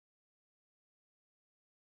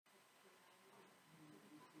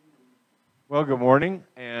Well, good morning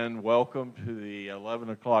and welcome to the 11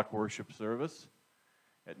 o'clock worship service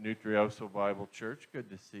at Nutrioso Bible Church. Good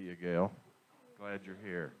to see you, Gail. Glad you're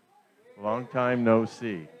here. Long time no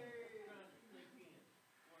see.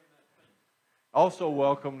 Also,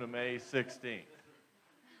 welcome to May 16th,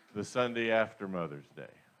 the Sunday after Mother's Day.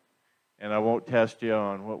 And I won't test you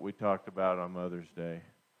on what we talked about on Mother's Day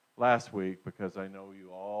last week because I know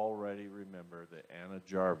you already remember that Anna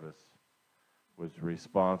Jarvis was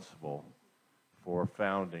responsible for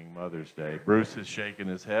founding Mother's Day. Bruce is shaking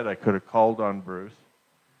his head. I could have called on Bruce,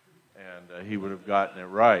 and he would have gotten it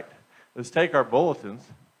right. Let's take our bulletins,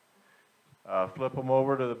 flip them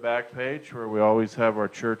over to the back page where we always have our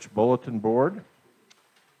church bulletin board.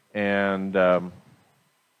 And those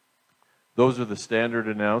are the standard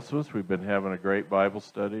announcements. We've been having a great Bible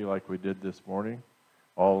study like we did this morning,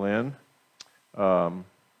 all in.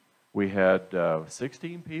 We had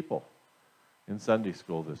 16 people in Sunday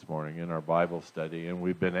school this morning in our Bible study, and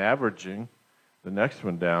we've been averaging, the next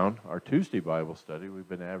one down, our Tuesday Bible study, we've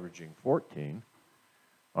been averaging 14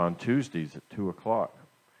 on Tuesdays at 2 o'clock.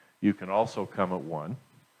 You can also come at 1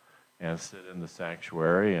 and sit in the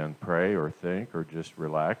sanctuary and pray or think or just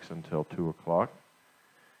relax until 2 o'clock.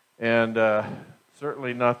 And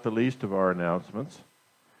certainly not the least of our announcements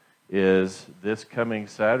is this coming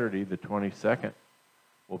Saturday, the 22nd,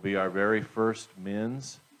 will be our very first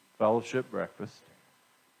men's fellowship breakfast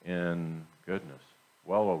in, goodness,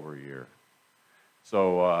 well over a year.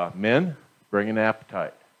 So men, bring an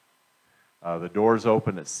appetite. The doors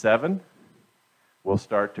open at 7. We'll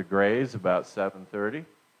start to graze about 7:30.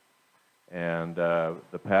 And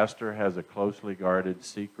the pastor has a closely guarded,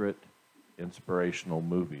 secret, inspirational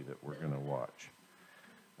movie that we're going to watch.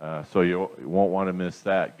 So you won't want to miss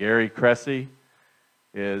that. Gary Cressy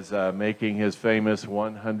is making his famous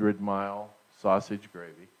 100-mile sausage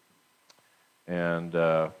gravy. And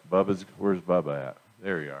where's Bubba at?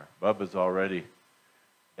 There you are. Bubba's already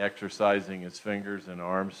exercising his fingers and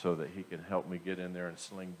arms so that he can help me get in there and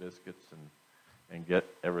sling biscuits and get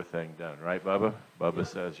everything done. Right, Bubba? Bubba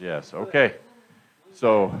says yes. Okay.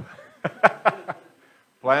 So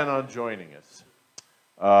plan on joining us.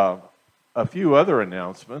 A few other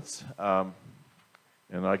announcements. And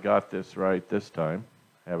I got this right this time.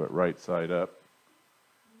 Have it right side up.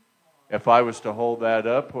 If I was to hold that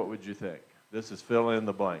up, what would you think? This is fill in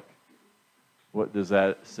the blank. What does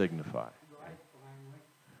that signify?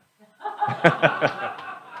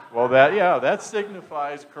 Well, that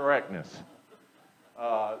signifies correctness.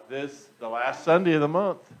 The last Sunday of the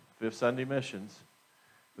month, Fifth Sunday Missions.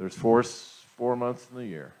 There's four months in the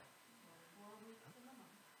year.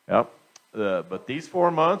 Yep. But these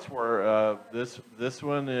 4 months were this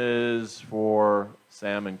one is for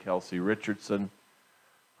Sam and Kelsey Richardson,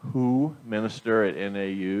 who minister at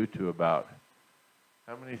NAU to about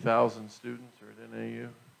how many thousand students are at NAU?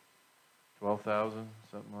 12,000,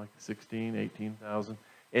 something like 16, 18,000.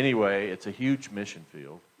 Anyway, it's a huge mission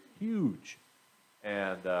field, huge.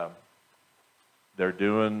 And they're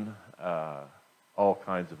doing all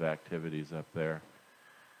kinds of activities up there.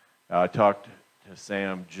 I talked to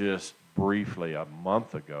Sam just briefly a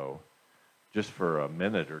month ago, just for a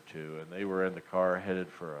minute or two, and they were in the car headed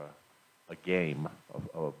for a game,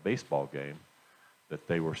 a baseball game, that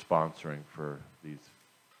they were sponsoring for these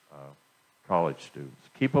college students.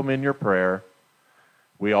 Keep them in your prayer.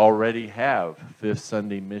 We already have Fifth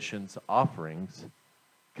Sunday Missions offerings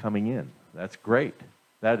coming in. That's great.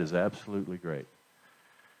 That is absolutely great.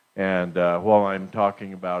 And while I'm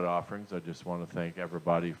talking about offerings, I just want to thank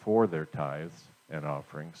everybody for their tithes and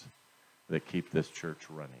offerings that keep this church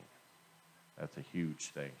running. That's a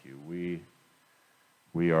huge thank you.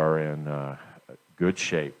 We are in good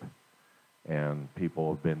shape, and people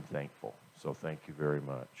have been thankful. So thank you very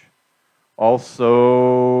much.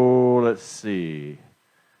 Also, let's see.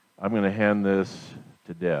 I'm going to hand this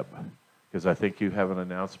to Deb, because I think you have an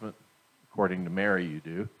announcement, according to Mary you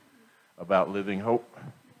do, about Living Hope.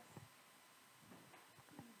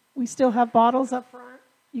 We still have bottles up front.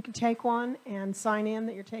 You can take one and sign in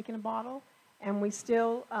that you're taking a bottle. And we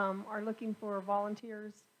still are looking for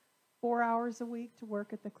volunteers 4 hours a week to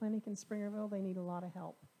work at the clinic in Springerville. They need a lot of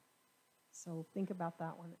help. So think about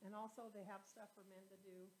that one. And also they have stuff for men to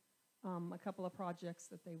do, a couple of projects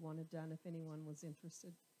that they wanted done if anyone was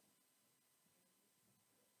interested.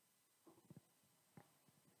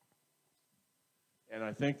 And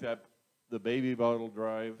I think that the baby bottle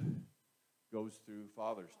drive goes through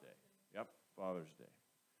Father's Day. Yep, Father's Day.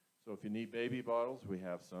 So if you need baby bottles, we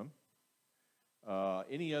have some.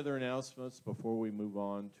 Any other announcements before we move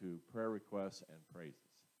on to prayer requests and praises?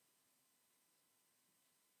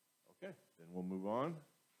 Okay, then we'll move on.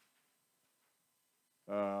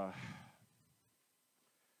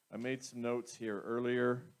 I made some notes here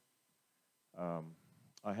earlier.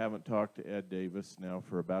 I haven't talked to Ed Davis now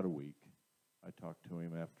for about a week. I talked to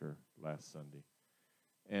him after last Sunday.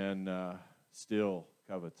 And still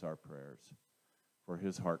covets our prayers for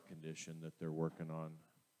his heart condition that they're working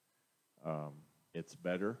on. It's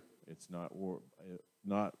better. It's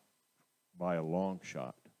not by a long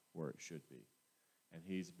shot where it should be. And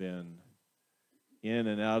he's been in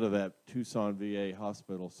and out of that Tucson VA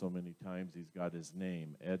hospital so many times, he's got his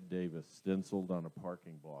name, Ed Davis, stenciled on a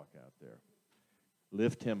parking block out there.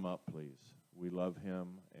 Lift him up, please. We love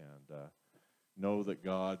him and know that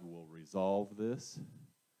God will resolve this,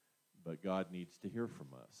 but God needs to hear from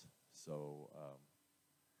us. So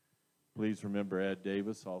please remember Ed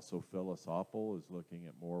Davis. Also, Phyllis Oppel is looking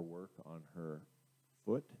at more work on her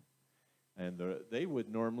foot. And they would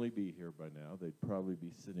normally be here by now. They'd probably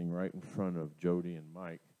be sitting right in front of Jody and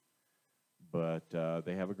Mike. But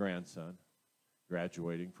they have a grandson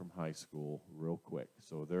graduating from high school real quick.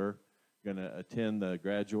 So they're going to attend the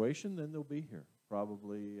graduation, then they'll be here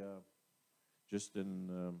probably just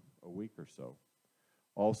in a week or so.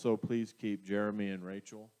 Also, please keep Jeremy and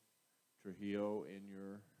Rachel Trujillo in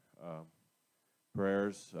your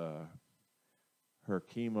prayers. Her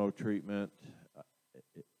chemo treatment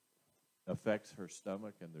affects her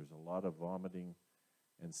stomach, and there's a lot of vomiting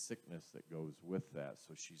and sickness that goes with that.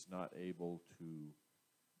 So she's not able to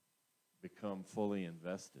become fully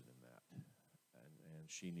invested in that. And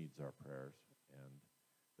she needs our prayers. And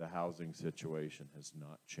the housing situation has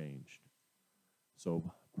not changed.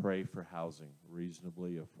 So pray for housing,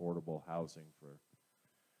 reasonably affordable housing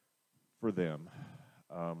for them.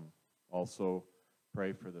 Also,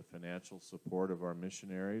 pray for the financial support of our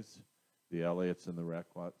missionaries. The Elliots and the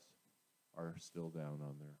Reckwatts are still down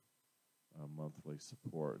on their monthly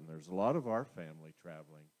support. And there's a lot of our family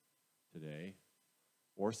traveling today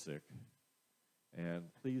or sick. And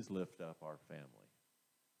please lift up our family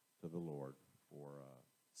to the Lord for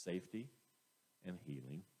safety and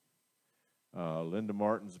healing. Linda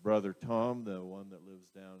Martin's brother Tom, the one that lives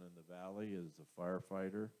down in the valley, is a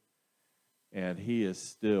firefighter. And he is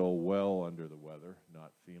still well under the weather,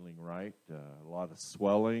 not feeling right. A lot of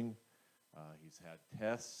swelling. He's had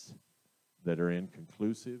tests that are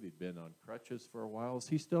inconclusive. He'd been on crutches for a while. Is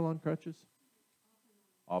he still on crutches?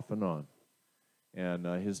 Off and on. And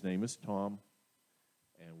his name is Tom.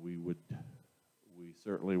 And we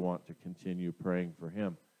certainly want to continue praying for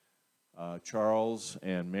him. Charles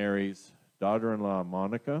and Mary's daughter-in-law,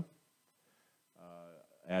 Monica,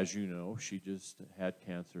 as you know, she just had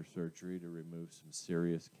cancer surgery to remove some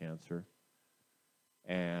serious cancer.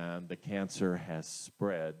 And the cancer has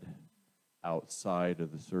spread outside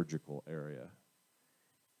of the surgical area.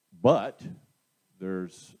 But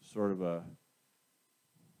there's sort of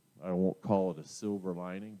I won't call it a silver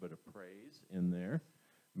lining, but a praise in there.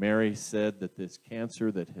 Mary said that this cancer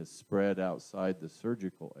that has spread outside the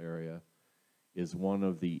surgical area is one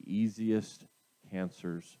of the easiest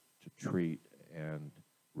cancers to treat and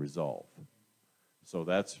resolve. So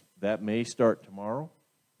that may start tomorrow,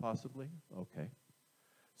 possibly. Okay.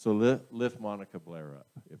 So lift Monica Blair up,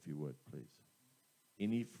 if you would, please.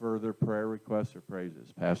 Any further prayer requests or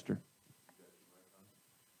praises? Pastor?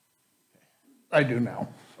 I do now.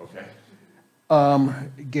 Okay.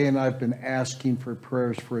 Again, I've been asking for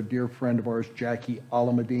prayers for a dear friend of ours, Jackie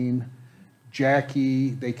Alamadine.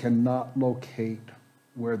 Jackie, they cannot locate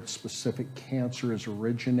where the specific cancer is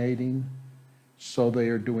originating, so they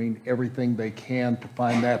are doing everything they can to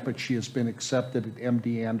find that, but she has been accepted at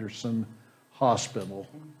MD Anderson Hospital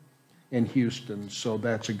in Houston, so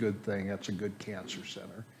that's a good thing. That's a good cancer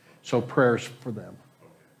center. So prayers for them.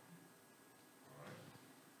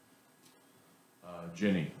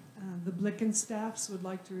 Jenny. The Blicken staffs would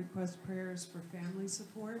like to request prayers for family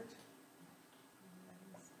support.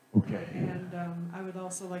 Okay. And I would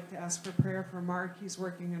also like to ask for prayer for Mark. He's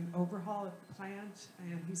working an overhaul at the plant,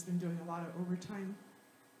 and he's been doing a lot of overtime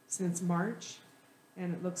since March.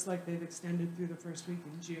 And it looks like they've extended through the first week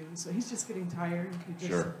in June. So he's just getting tired. And could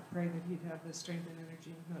just pray that he'd have the strength and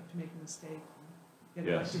energy not to make a mistake and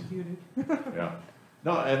get electrocuted. Yeah.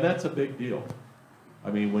 No, and that's a big deal. I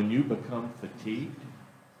mean, when you become fatigued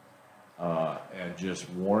and just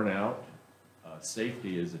worn out,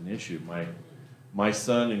 safety is an issue. My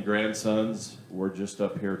son and grandsons were just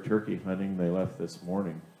up here turkey hunting. They left this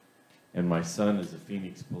morning. And my son is a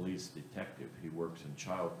Phoenix police detective. He works in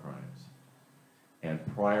child crimes. And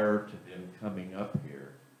prior to them coming up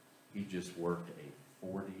here, he just worked a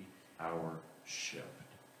 40-hour shift,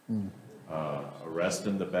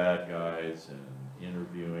 arresting the bad guys and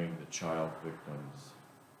interviewing the child victims.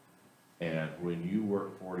 And when you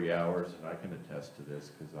work 40 hours, and I can attest to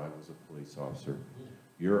this because I was a police officer,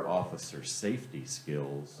 your officer safety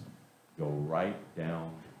skills go right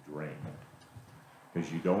down the drain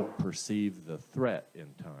because you don't perceive the threat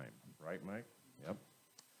in time. Right, Mike? Yep.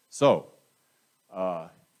 So,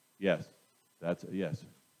 yes, that's yes.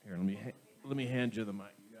 Here, let me hand you the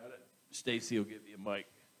mic. You got it. Stacy will give you a mic.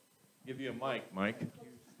 Give you a mic, Mike.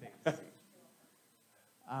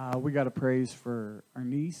 We got a praise for our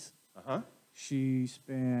niece. Uh-huh. She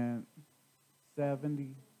spent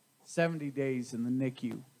 70 days in the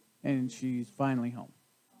NICU, and she's finally home.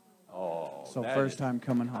 Oh, So first time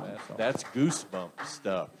coming home. That's goosebump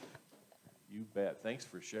stuff. You bet. Thanks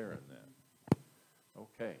for sharing that.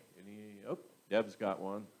 Okay. Deb's got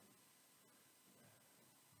one.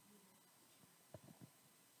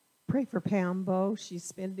 Pray for Pam Bowe. She's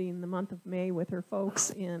spending the month of May with her folks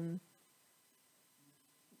in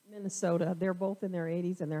Minnesota. They're both in their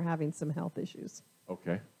 80s, and they're having some health issues.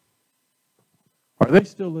 Okay. Are they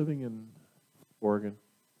still living in Oregon?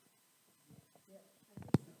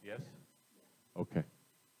 Yes? Okay.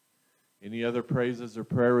 Any other praises or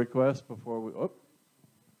prayer requests before we... Oh,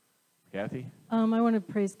 Kathy? I want to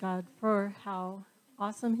praise God for how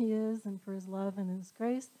awesome He is and for His love and His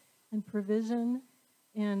grace and provision.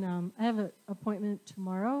 And I have an appointment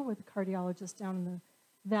tomorrow with a cardiologist down in the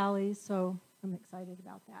valley, so I'm excited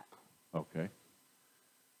about that. Okay.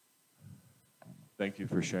 Thank you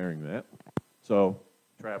for sharing that. So,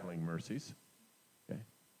 traveling mercies. Okay.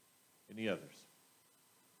 Any others?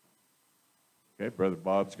 Okay, Brother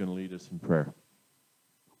Bob's going to lead us in prayer.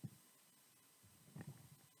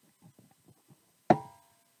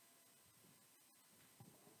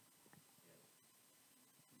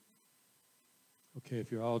 Okay,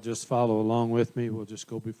 if you all just follow along with me, we'll just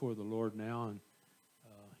go before the Lord now. And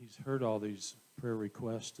He's heard all these prayer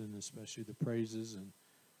requests and especially the praises. And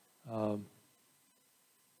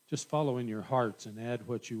just follow in your hearts and add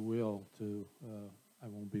what you will to, I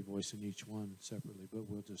won't be voicing each one separately, but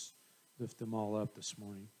we'll just lift them all up this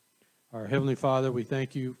morning. Our Heavenly Father, we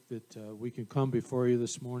thank you that we can come before you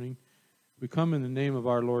this morning. We come in the name of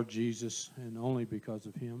our Lord Jesus and only because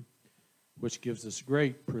of Him, which gives us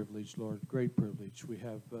great privilege, Lord, great privilege. We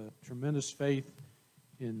have tremendous faith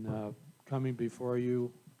in coming before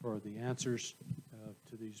you for the answers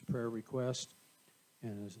to these prayer requests.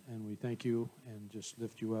 And we thank you and just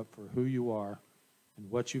lift you up for who you are and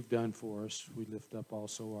what you've done for us. We lift up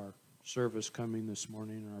also our service coming this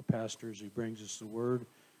morning and our pastor as he brings us the word.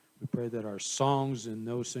 We pray that our songs and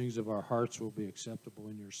those things of our hearts will be acceptable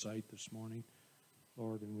in your sight this morning,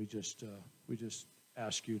 Lord. And we just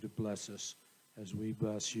ask you to bless us as we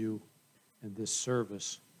bless you in this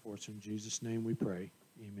service. For it's in Jesus' name we pray.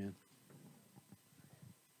 Amen.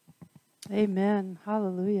 Amen.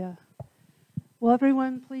 Hallelujah. Well,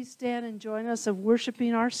 everyone, please stand and join us in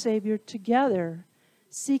worshiping our Savior together,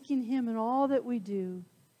 seeking Him in all that we do,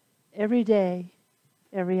 every day,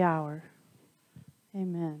 every hour.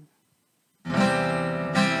 Amen.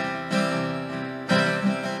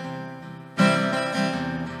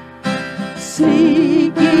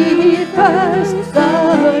 Seek ye first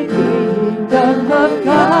the kingdom of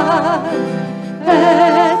God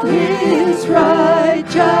and His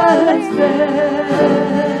righteousness,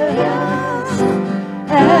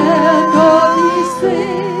 and all these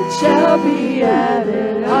things shall be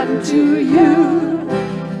added unto you.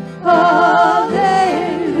 Hallelujah,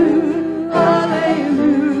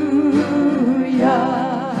 hallelujah.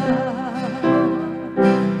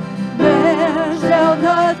 Man shall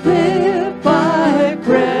not live by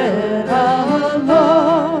bread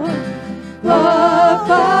alone, but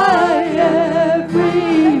by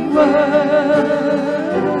every word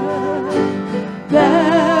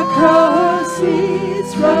that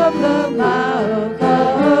proceeds from the mouth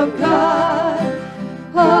of God.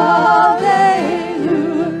 Hallelujah,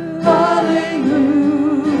 hallelujah.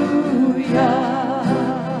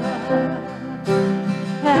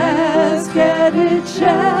 Ask and it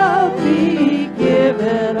shall be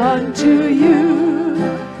given unto you.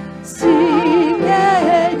 Seek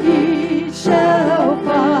and ye shall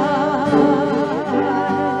find.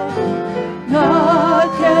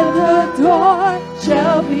 Knock and the door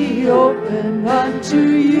shall be opened unto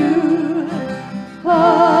you.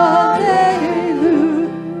 Hallelujah,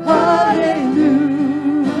 hallelujah.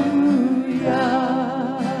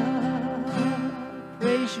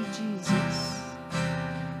 Praise you, Jesus.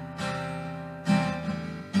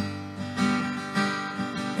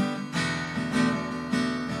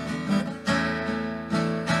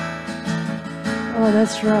 Oh,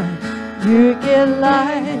 that's right. You give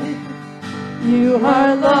life. You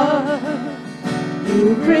are love.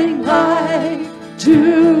 You bring light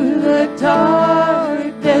to the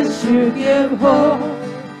darkness. You give hope.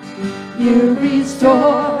 You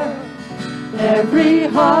restore every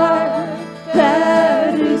heart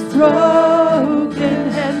that is broken.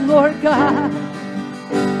 And Lord God,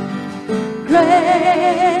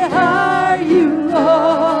 great are you,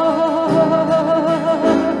 Lord.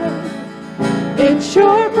 It's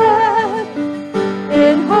your breath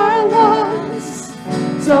in our lungs,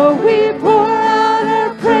 so we pour out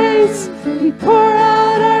our praise. We pour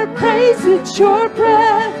out our praise. It's your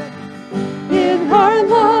breath in our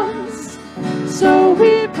lungs, so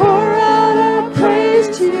we pour out our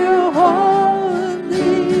praise to you, holy.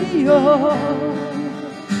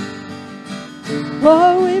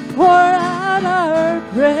 Oh, we pour out our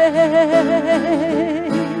praise.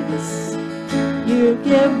 You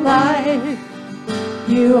give life.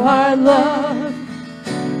 You are love.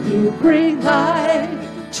 You bring light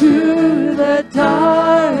to the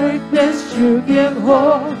darkness. You give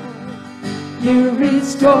hope. You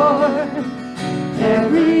restore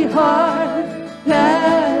every heart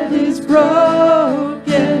that is broken.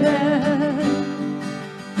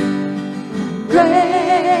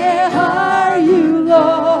 Great are you,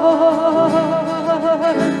 Lord.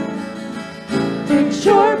 It's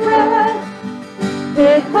your breath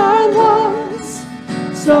in our lungs,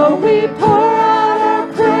 so we pour out our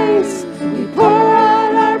praise. We pour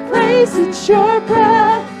out our praise. It's your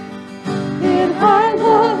breath in our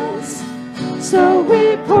lungs, so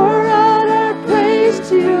we pour out our praise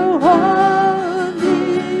to you,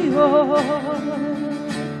 holy. Oh,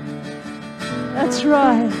 that's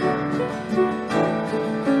right.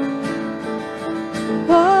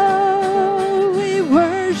 Oh, we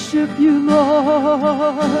worship you,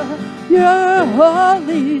 Lord, your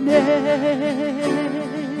holy name.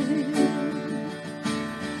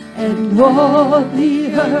 And all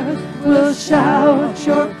the earth will shout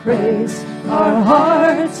your praise. Our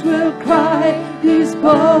hearts will cry, these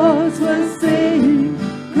bones will sing.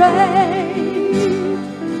 Great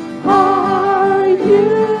are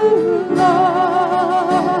you, Lord.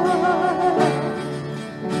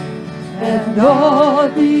 And all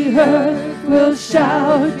the earth will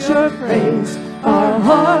shout your praise. Our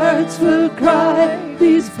hearts will cry,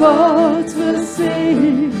 these bones will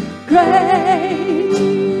sing.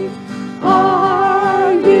 Great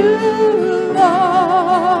are you,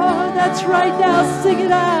 Lord. That's right, now sing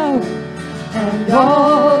it out. And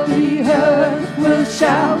all the earth will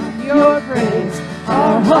shout your praise.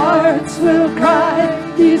 Our hearts will cry,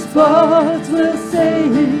 these bones will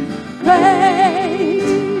sing.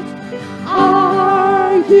 Great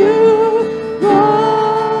are you,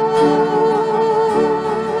 Lord.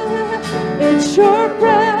 It's your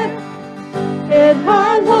breath in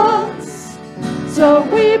our lungs, so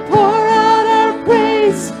we pour out our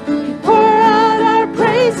praise. We pour out our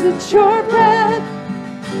praise. It's your breath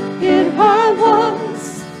in our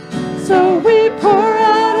lungs, so we pour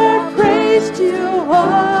out our praise to you,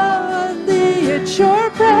 holy. It's your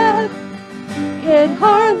breath in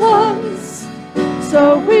our lungs,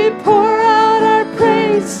 so we pour out our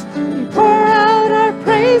praise. We pour out our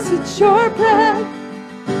praise. It's your breath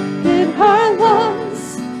in our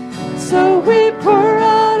lungs, so we pour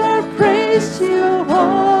out our praise to you,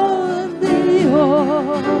 holy.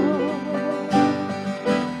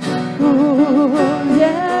 Oh,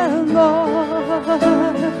 yeah,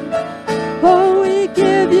 Lord. Oh, we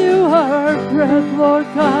give you our breath, Lord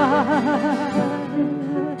God.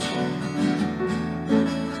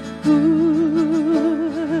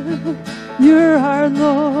 Ooh, you're our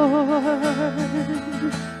Lord.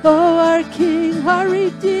 Oh, our King, our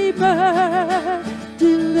Redeemer,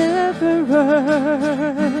 Deliverer.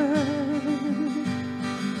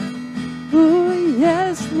 Oh,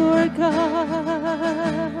 yes, Lord God,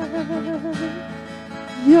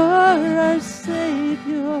 you're our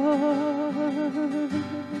Savior.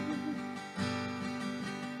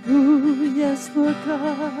 Oh, yes, Lord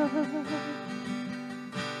God.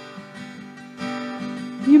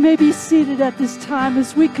 You may be seated at this time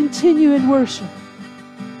as we continue in worship.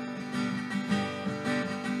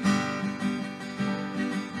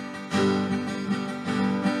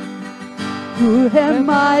 Who am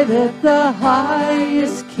I that the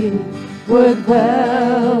highest King would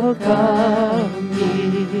welcome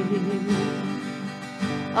me?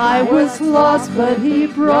 I was lost, but He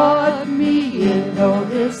brought me in. Oh,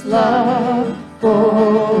 His love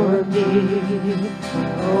for me.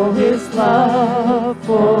 Oh, His love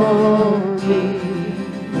for me.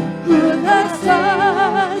 Who the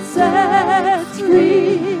Son sets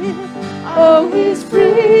free. Oh, He's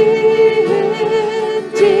free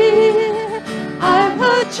indeed. I'm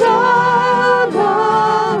a child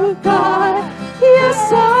of God,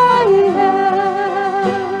 yes I am.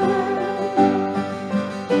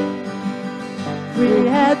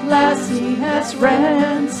 last he has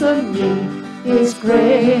ransomed me. His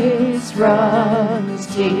grace runs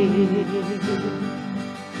deep.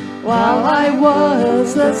 While I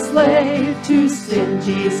was a slave to sin,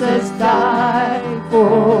 Jesus died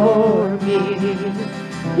for me.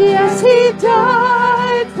 Yes, he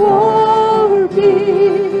died for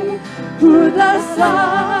me. Who the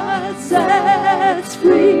Son sets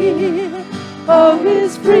free, oh,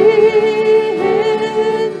 is free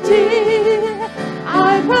indeed.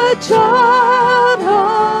 I'm a child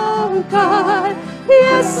of God,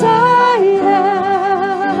 yes I am.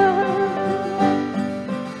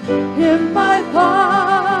 In my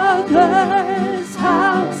Father's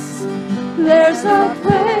house, there's a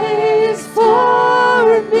place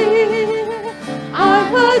for me.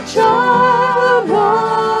 I'm a child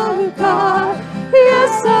of God,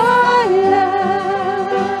 yes I am.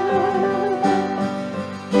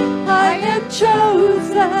 I am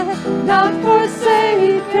chosen, not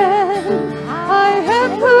forsaken. I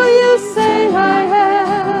am who you say I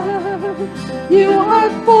am. You are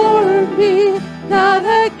for me, not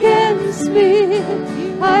against me.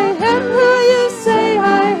 I am who you say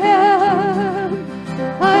I am.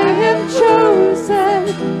 I am chosen,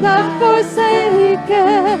 not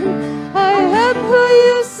forsaken. I am who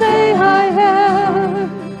you say I am.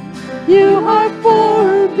 You are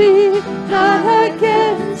for me, not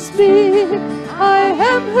against me. I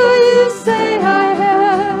am who you say I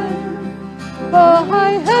am. Oh,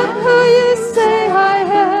 I am who you say I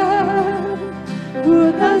am. Who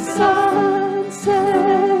the Son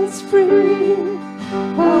sets free,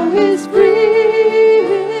 oh, is free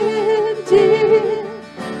indeed.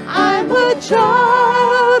 I'm a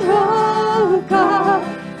child of God,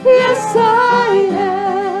 yes I am.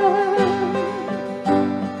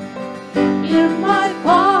 In my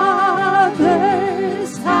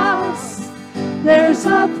Father's house, there's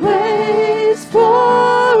a place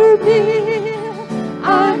for me.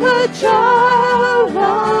 I'm a child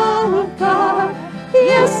of God,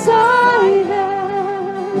 yes I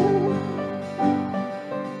am.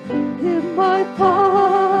 In my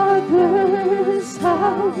Father's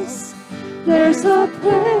house, there's a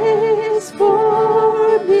place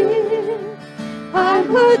for me.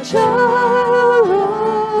 I'm a child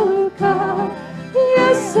of God,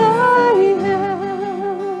 yes I am.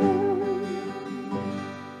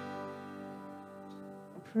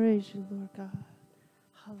 Praise you, Lord God.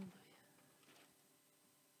 Hallelujah.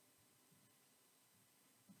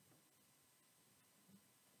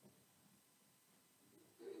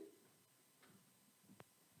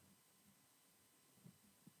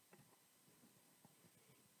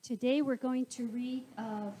 Today we're going to read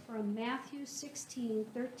from Matthew 16,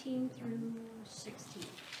 13 through 16.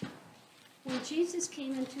 When Jesus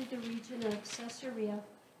came into the region of Caesarea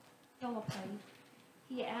Philippi,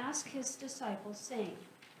 he asked his disciples, saying,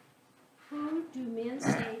 "Who do men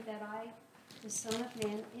say that I, the Son of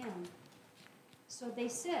Man, am?" So they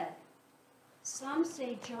said, "Some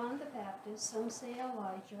say John the Baptist, some say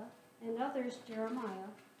Elijah, and others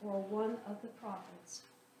Jeremiah, or one of the prophets."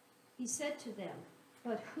 He said to them,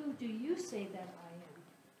 "But who do you say that I am?"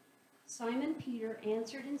 Simon Peter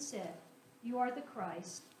answered and said, "You are the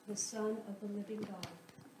Christ, the Son of the living God."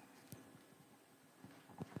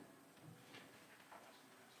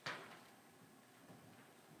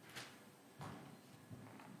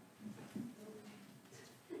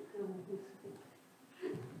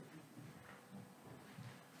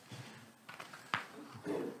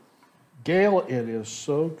 Gail, it is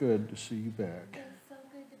so good to see you back. It's so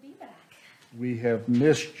good to be back. We have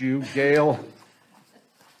missed you. Gail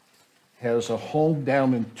has a home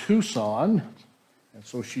down in Tucson, and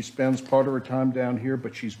so she spends part of her time down here,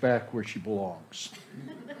 but she's back where she belongs.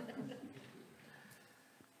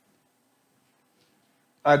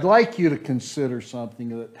 I'd like you to consider something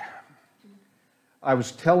that I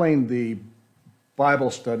was telling the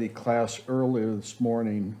Bible study class earlier this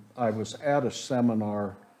morning. I was at a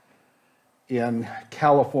seminar in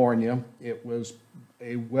California. It was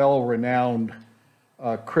a well-renowned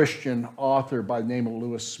Christian author by the name of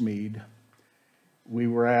Lewis Smead. We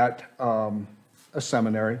were at a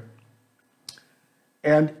seminary,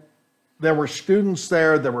 and there were students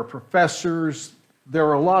there, there were professors, there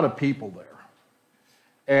were a lot of people there.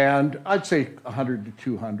 And I'd say 100 to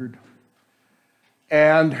 200.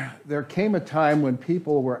 And there came a time when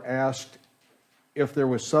people were asked if there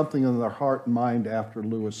was something in their heart and mind after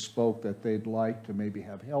Lewis spoke that they'd like to maybe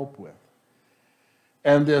have help with.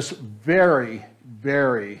 And this very,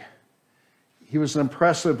 he was an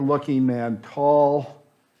impressive looking man, tall,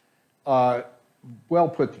 well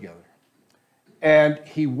put together. And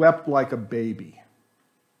he wept like a baby.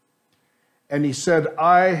 And he said,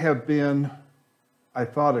 "I have been I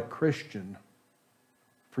thought a Christian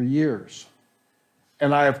for years.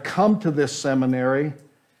 And I have come to this seminary,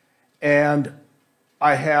 and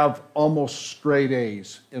I have almost straight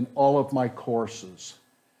A's in all of my courses.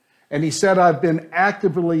 And he said, I've been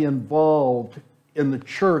actively involved in the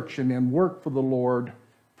church and in work for the Lord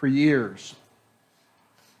for years.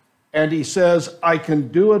 And he says, I can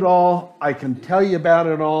do it all, I can tell you about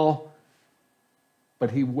it all.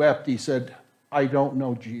 But he wept. He said, I don't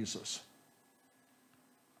know Jesus.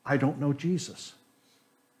 I don't know Jesus.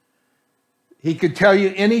 He could tell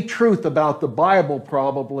you any truth about the Bible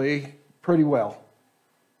probably pretty well.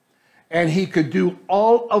 And he could do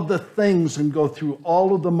all of the things and go through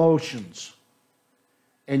all of the motions.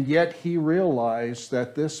 And yet he realized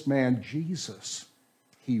that this man, Jesus,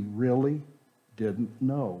 he really didn't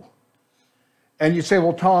know. And you say,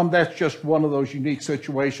 well, Tom, that's just one of those unique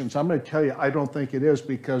situations. I'm going to tell you, I don't think it is,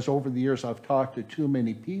 because over the years I've talked to too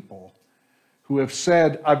many people who have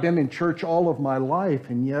said, I've been in church all of my life,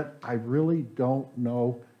 and yet I really don't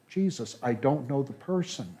know Jesus. I don't know the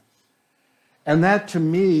person. And that, to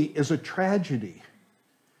me, is a tragedy.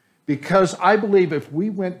 Because I believe if we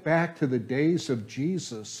went back to the days of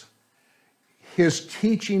Jesus, his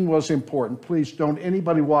teaching was important. Please don't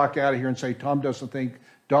anybody walk out of here and say, Tom doesn't think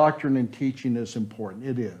doctrine and teaching is important.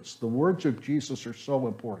 It is. The words of Jesus are so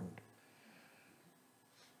important.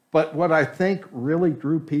 But what I think really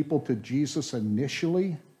drew people to Jesus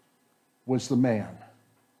initially was the man.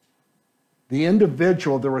 The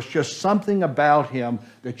individual. There was just something about him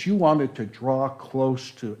that you wanted to draw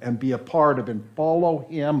close to and be a part of and follow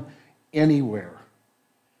him anywhere.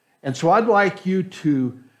 And so I'd like you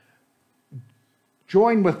to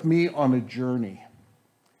join with me on a journey.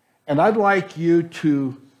 And I'd like you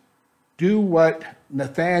to do what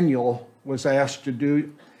Nathaniel was asked to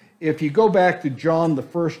do. If you go back to John, the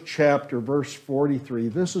first chapter, verse 43,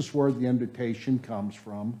 this is where the invitation comes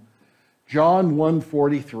from. John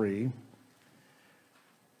 1:43,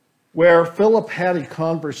 where Philip had a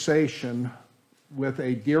conversation with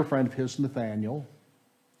a dear friend of his, Nathaniel.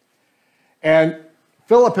 And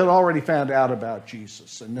Philip had already found out about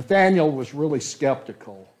Jesus, and Nathaniel was really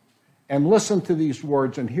skeptical. And listen to these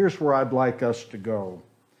words, and here's where I'd like us to go.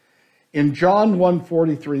 In John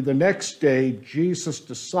 1:43, the next day, Jesus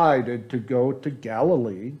decided to go to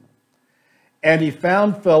Galilee, and he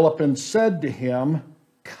found Philip and said to him,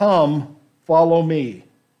 come, follow me.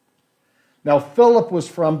 Now, Philip was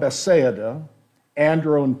from Bethsaida,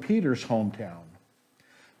 Andrew and Peter's hometown.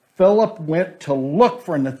 Philip went to look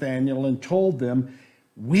for Nathanael and told them,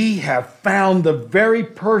 we have found the very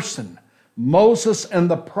person Moses and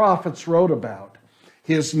the prophets wrote about.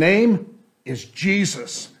 His name is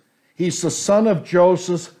Jesus. He's the son of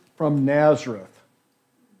Joseph from Nazareth.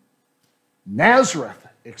 Nazareth,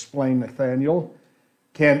 explained Nathanael.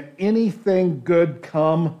 Can anything good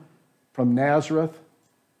come from Nazareth?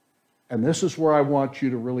 And this is where I want you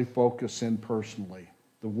to really focus in personally.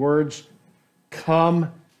 The words,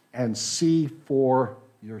 come and see for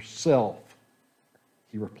yourself,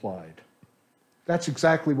 he replied. That's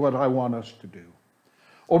exactly what I want us to do.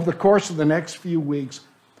 Over the course of the next few weeks,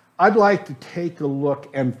 I'd like to take a look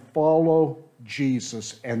and follow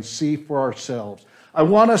Jesus and see for ourselves. I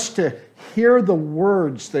want us to hear the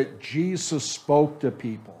words that Jesus spoke to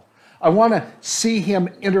people. I want to see him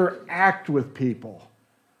interact with people.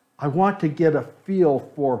 I want to get a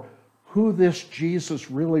feel for who this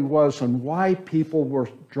Jesus really was and why people were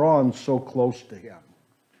drawn so close to him.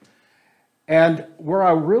 And where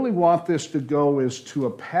I really want this to go is to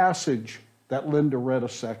a passage that Linda read a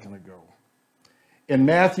second ago. In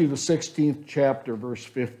Matthew, the 16th chapter, verse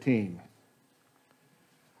 15.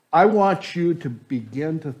 I want you to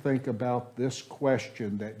begin to think about this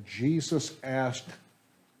question that Jesus asked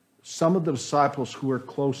some of the disciples who were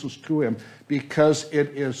closest to him, because it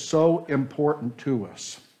is so important to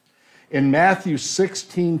us. In Matthew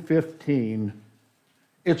 16:15,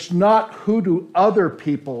 it's not who do other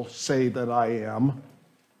people say that I am,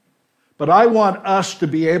 but I want us to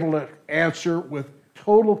be able to answer with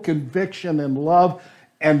total conviction and love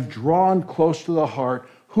and drawn close to the heart,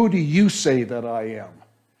 who do you say that I am?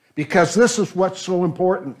 Because this is what's so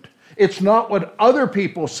important. It's not what other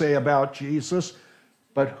people say about Jesus,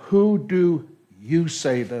 but who do you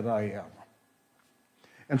say that I am?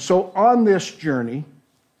 And so on this journey,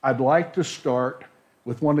 I'd like to start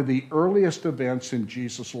with one of the earliest events in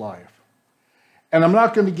Jesus' life. And I'm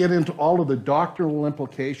not going to get into all of the doctrinal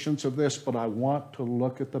implications of this, but I want to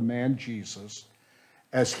look at the man Jesus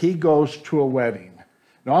as he goes to a wedding.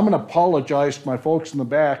 Now, I'm going to apologize to my folks in the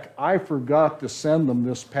back. I forgot to send them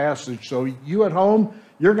this passage. So you at home,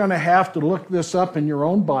 You're going to have to look this up in your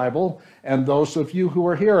own Bible, and those of you who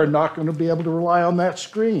are here are not going to be able to rely on that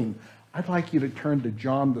screen. I'd like you to turn to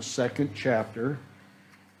John, the 2nd chapter,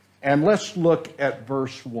 and let's look at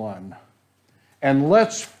verse 1. And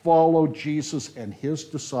let's follow Jesus and his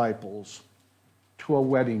disciples to a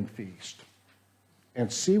wedding feast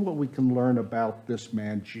and see what we can learn about this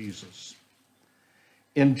man, Jesus.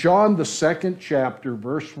 In John, the 2nd chapter,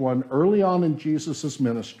 verse 1, early on in Jesus'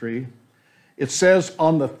 ministry, it says,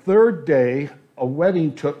 on the 3rd day, a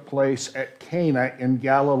wedding took place at Cana in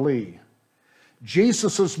Galilee.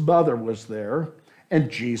 Jesus' mother was there,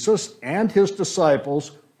 and Jesus and his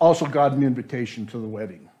disciples also got an invitation to the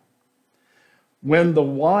wedding. When the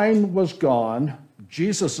wine was gone,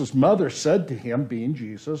 Jesus' mother said to him, being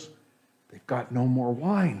Jesus, they've got no more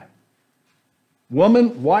wine.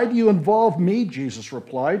 Woman, why do you involve me? Jesus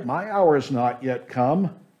replied, my hour is not yet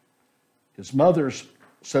come. His mother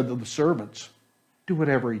said to the servants, do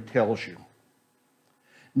whatever he tells you.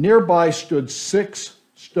 Nearby stood 6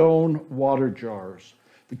 stone water jars,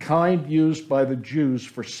 the kind used by the Jews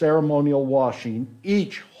for ceremonial washing,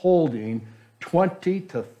 each holding 20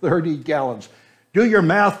 to 30 gallons. Do your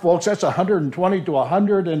math, folks. That's 120 to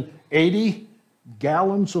 180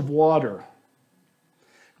 gallons of water.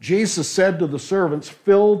 Jesus said to the servants,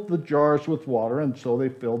 fill the jars with water, and so they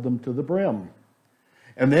filled them to the brim.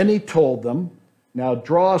 And then he told them, now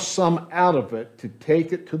draw some out of it to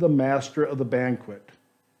take it to the master of the banquet.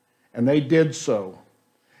 And they did so.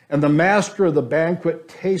 And the master of the banquet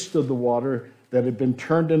tasted the water that had been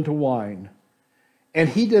turned into wine. And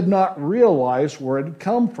he did not realize where it had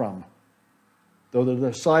come from, though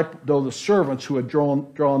the servants who had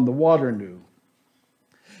drawn the water knew.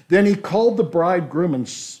 Then he called the bridegroom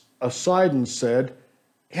aside and said,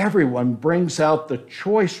 everyone brings out the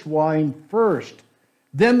choice wine first.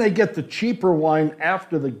 Then they get the cheaper wine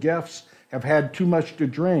after the guests have had too much to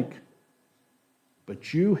drink.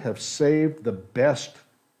 But you have saved the best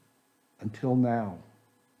until now.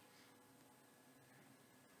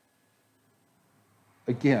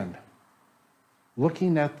 Again,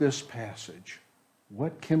 looking at this passage,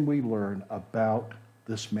 what can we learn about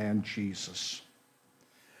this man Jesus?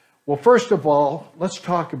 Well, first of all, let's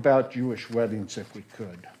talk about Jewish weddings if we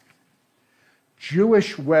could.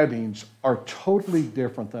 Jewish weddings are totally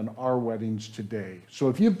different than our weddings today. So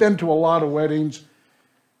if you've been to a lot of weddings,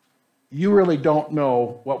 you really don't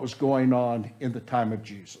know what was going on in the time of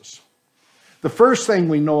Jesus. The first thing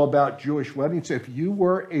we know about Jewish weddings, if you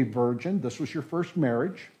were a virgin, this was your first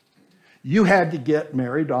marriage, you had to get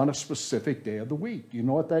married on a specific day of the week. Do you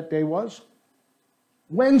know what that day was?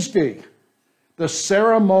 Wednesday. The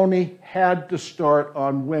ceremony had to start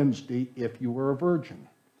on Wednesday if you were a virgin.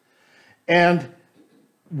 And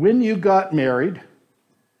when you got married,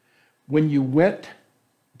 when you went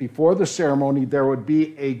before the ceremony, there would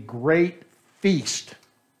be a great feast.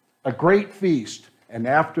 A great feast. And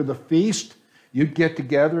after the feast, you'd get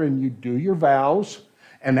together and you'd do your vows.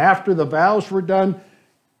 And after the vows were done,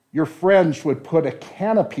 your friends would put a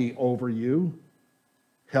canopy over you,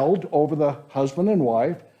 held over the husband and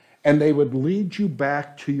wife, and they would lead you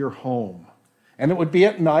back to your home. And it would be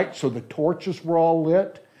at night, so the torches were all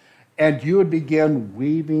lit, and you would begin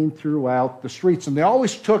weaving throughout the streets. And they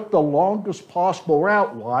always took the longest possible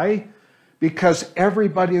route. Why? Because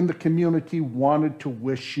everybody in the community wanted to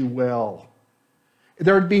wish you well.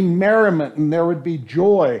 There would be merriment and there would be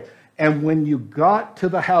joy. And when you got to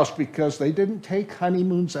the house, because they didn't take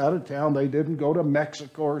honeymoons out of town, they didn't go to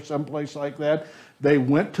Mexico or someplace like that, they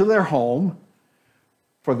went to their home.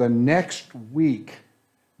 For the next week,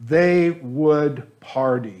 they would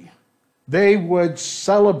party. They would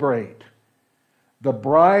celebrate. The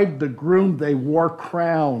bride, the groom, they wore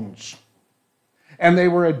crowns. And they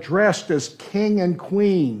were addressed as king and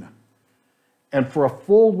queen. And for a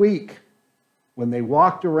full week, when they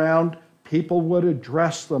walked around, people would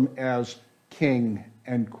address them as king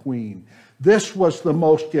and queen. This was the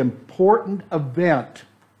most important event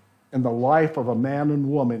in the life of a man and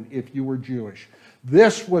woman if you were Jewish.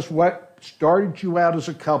 This was what started you out as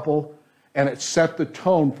a couple, and it set the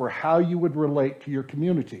tone for how you would relate to your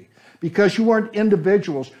community. Because you weren't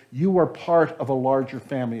individuals, you were part of a larger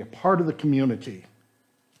family, a part of the community.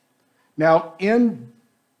 Now, in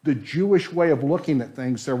the Jewish way of looking at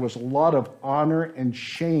things, there was a lot of honor and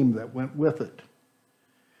shame that went with it.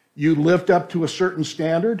 You lived up to a certain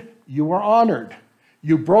standard, you were honored.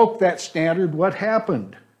 You broke that standard, what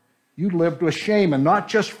happened? You lived with shame, and not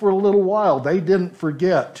just for a little while. They didn't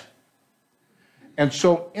forget. And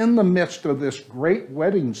so in the midst of this great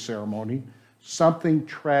wedding ceremony, something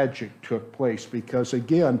tragic took place because,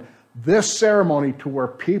 again, This ceremony, to where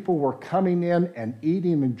people were coming in and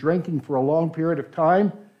eating and drinking for a long period of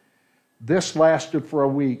time, this lasted for a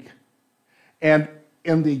week. And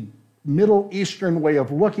in the Middle Eastern way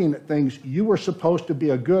of looking at things, you were supposed to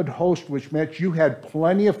be a good host, which meant you had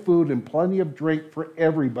plenty of food and plenty of drink for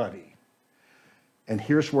everybody. And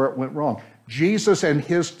here's where it went wrong. Jesus and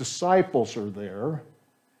his disciples are there,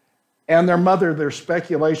 and their mother, there's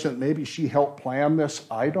speculation that maybe she helped plan this.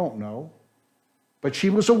 I don't know. But she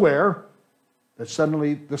was aware that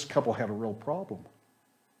suddenly this couple had a real problem.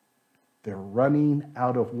 They're running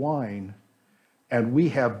out of wine, and we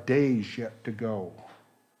have days yet to go.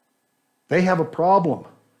 They have a problem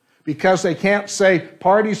because they can't say,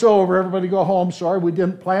 party's over, everybody go home, sorry, we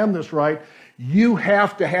didn't plan this right. You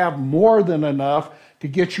have to have more than enough to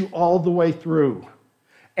get you all the way through.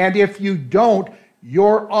 And if you don't,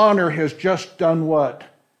 your honor has just done what?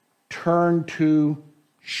 Turned to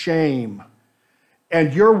shame.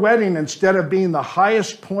 And your wedding, instead of being the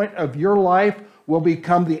highest point of your life, will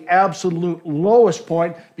become the absolute lowest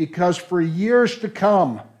point, because for years to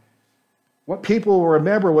come, what people will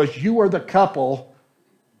remember was you were the couple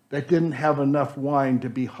that didn't have enough wine to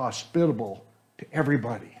be hospitable to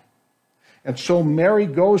everybody. And so Mary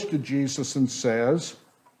goes to Jesus and says,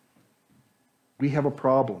 we have a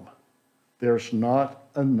problem. There's not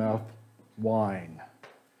enough wine.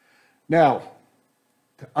 Now,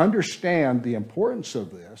 to understand the importance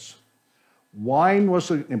of this, wine was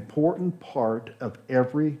an important part of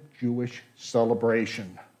every Jewish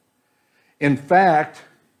celebration. In fact,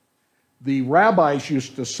 the rabbis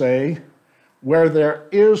used to say, where there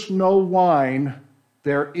is no wine,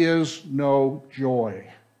 there is no joy.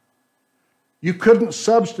 You couldn't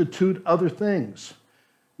substitute other things.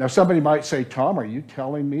 Now, somebody might say, Tom, are you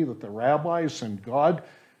telling me that the rabbis and God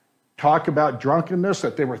talk about drunkenness,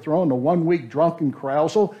 that they were throwing a 1-week drunken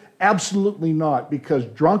carousal? Absolutely not, because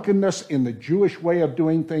drunkenness in the Jewish way of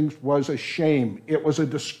doing things was a shame. It was a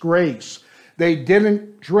disgrace. They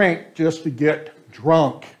didn't drink just to get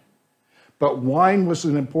drunk. But wine was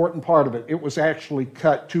an important part of it. It was actually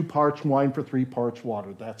cut 2 parts wine for 3 parts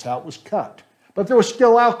water. That's how it was cut. But there was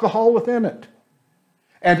still alcohol within it.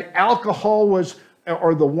 And alcohol was,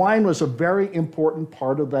 or the wine was, a very important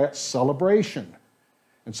part of that celebration.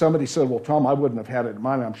 And somebody said, well, Tom, I wouldn't have had it in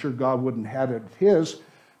mine. I'm sure God wouldn't have it in his.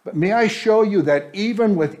 But may I show you that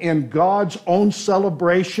even within God's own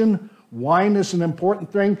celebration, wine is an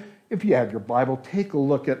important thing? If you have your Bible, take a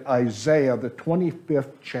look at Isaiah, the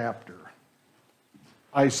 25th chapter.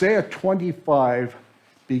 Isaiah 25,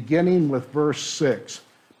 beginning with verse 6.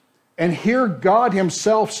 And here God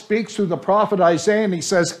himself speaks through the prophet Isaiah, and he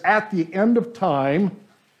says, at the end of time,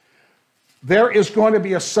 there is going to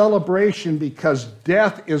be a celebration, because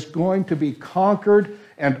death is going to be conquered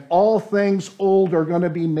and all things old are going to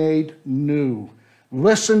be made new.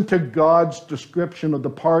 Listen to God's description of the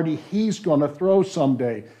party he's going to throw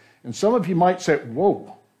someday. And some of you might say,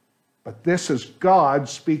 whoa, but this is God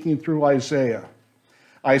speaking through Isaiah.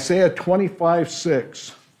 Isaiah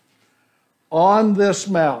 25:6. On this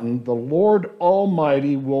mountain, the Lord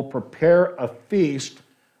Almighty will prepare a feast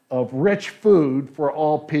of rich food for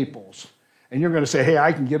all peoples. And you're going to say, hey,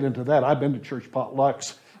 I can get into that. I've been to church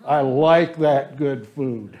potlucks. I like that good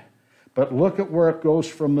food. But look at where it goes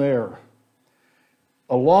from there.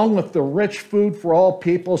 Along with the rich food for all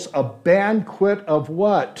peoples, a banquet of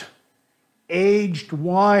what? Aged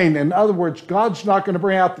wine. In other words, God's not going to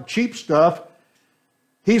bring out the cheap stuff.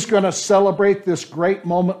 He's going to celebrate this great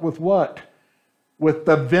moment with what? With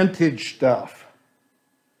the vintage stuff.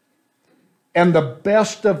 And the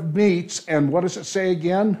best of meats, and what does it say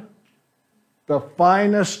again? The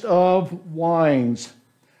finest of wines.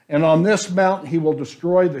 And on this mountain he will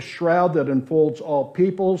destroy the shroud that enfolds all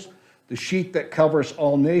peoples, the sheet that covers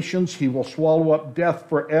all nations. He will swallow up death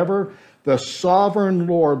forever. The sovereign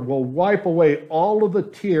Lord will wipe away all of the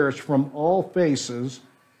tears from all faces,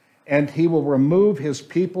 and he will remove his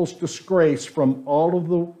people's disgrace from all of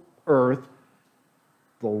the earth.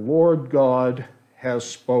 The Lord God has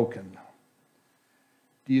spoken.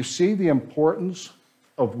 Do you see the importance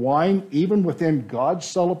of wine even within God's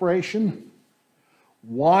celebration?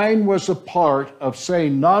 Wine was a part of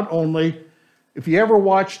saying not only, if you ever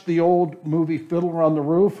watched the old movie Fiddler on the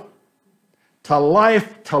Roof, to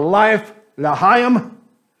life, l'chaim.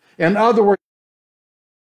 In other words,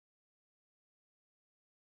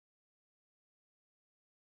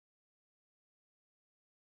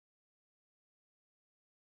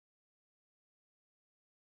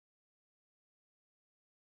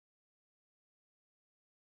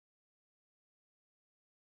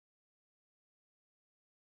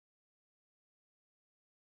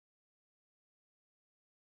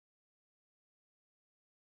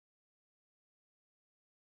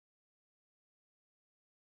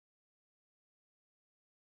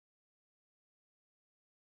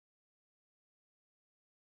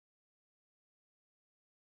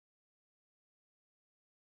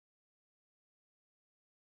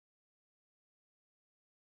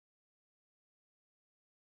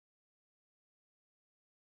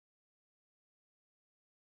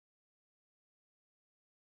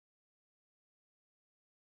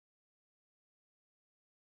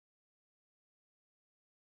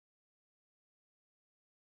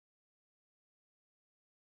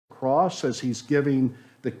 cross as he's giving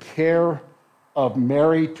the care of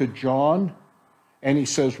Mary to John, and he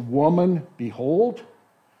says, "Woman, behold,"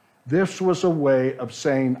 this was a way of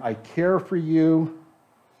saying, I care for you,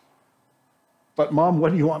 but Mom,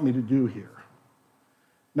 what do you want me to do here?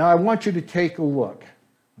 Now I want you to take a look.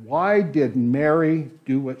 Why did Mary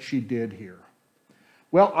do what she did here?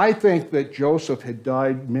 Well, I think that Joseph had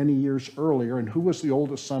died many years earlier, and who was the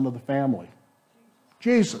oldest son of the family?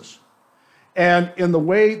 Jesus. And in the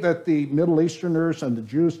way that the Middle Easterners and the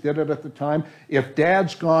Jews did it at the time, if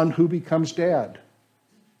dad's gone, who becomes dad?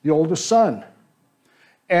 The oldest son.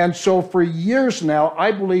 And so for years now,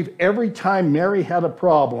 I believe every time Mary had a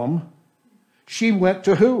problem, she went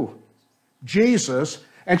to who? Jesus.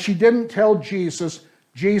 And she didn't tell Jesus,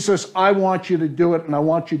 Jesus, I want you to do it, and I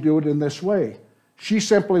want you to do it in this way. She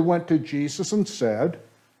simply went to Jesus and said,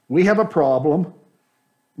 we have a problem,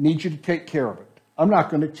 need you to take care of it. I'm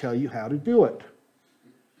not going to tell you how to do it.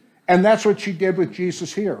 And that's what she did with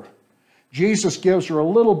Jesus here. Jesus gives her a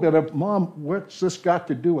little bit of, Mom, what's this got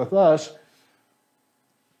to do with us?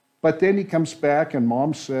 But then he comes back and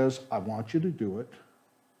Mom says, I want you to do it.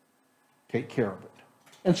 Take care of it.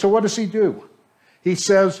 And so what does he do? He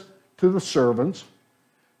says to the servants,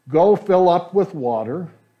 go fill up with water,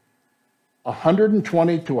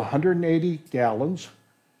 120 to 180 gallons,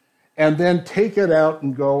 and then take it out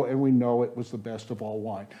and go, and we know it was the best of all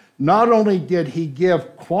wine. Not only did he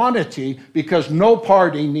give quantity, because no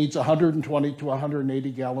party needs 120 to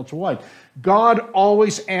 180 gallons of wine. God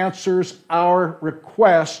always answers our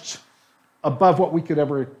requests above what we could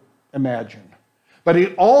ever imagine. But he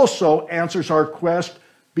also answers our request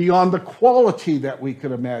beyond the quality that we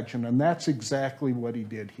could imagine, and that's exactly what he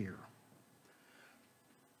did here.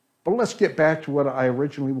 But let's get back to what I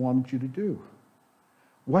originally wanted you to do.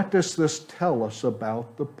 What does this tell us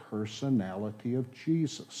about the personality of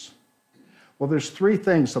Jesus? Well, there's three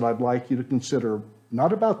things that I'd like you to consider,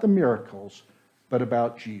 not about the miracles, but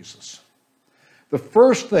about Jesus. The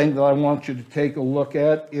first thing that I want you to take a look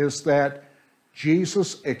at is that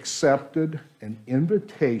Jesus accepted an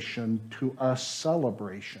invitation to a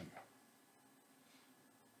celebration.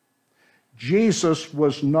 Jesus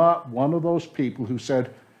was not one of those people who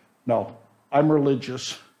said, no, I'm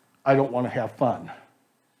religious, I don't want to have fun.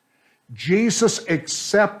 Jesus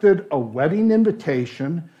accepted a wedding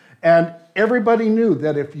invitation, and everybody knew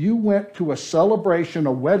that if you went to a celebration,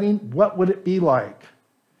 a wedding, what would it be like?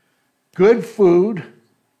 Good food,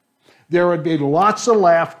 there would be lots of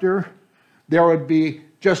laughter, there would be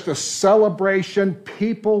just a celebration,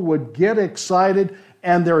 people would get excited,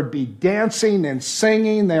 and there would be dancing and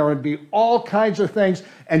singing, there would be all kinds of things.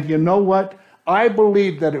 And you know what? I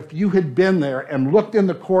believe that if you had been there and looked in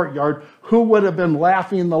the courtyard, who would have been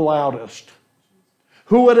laughing the loudest?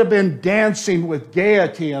 Who would have been dancing with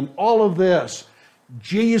gaiety and all of this?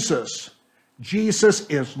 Jesus. Jesus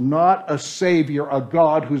is not a Savior, a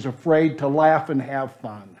God who's afraid to laugh and have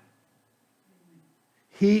fun.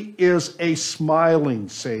 He is a smiling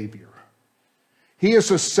Savior. He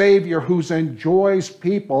is a Savior who enjoys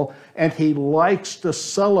people, and he likes to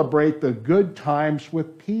celebrate the good times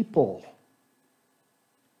with people.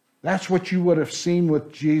 That's what you would have seen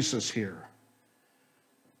with Jesus here.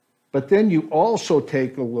 But then you also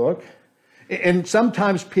take a look, and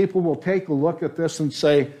sometimes people will take a look at this and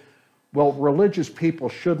say, well, religious people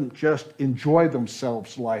shouldn't just enjoy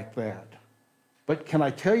themselves like that. But can I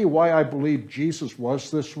tell you why I believe Jesus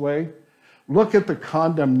was this way? Look at the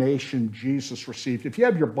condemnation Jesus received. If you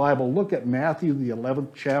have your Bible, look at Matthew, the 11th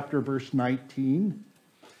chapter, verse 19.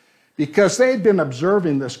 Because they had been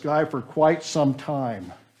observing this guy for quite some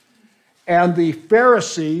time. And the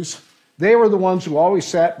Pharisees, they were the ones who always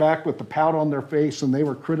sat back with the pout on their face, and they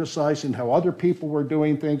were criticizing how other people were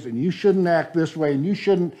doing things, and you shouldn't act this way, and you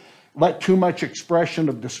shouldn't let too much expression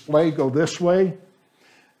of display go this way.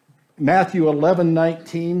 Matthew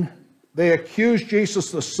 11:19, they accused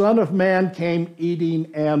Jesus, the Son of Man came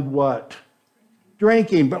eating and what?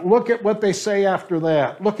 Drinking. But look at what they say after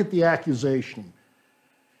that. Look at the accusation.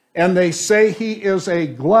 And they say he is a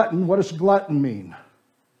glutton. What does glutton mean?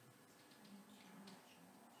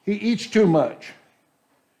 He eats too much.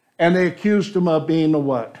 And they accused him of being a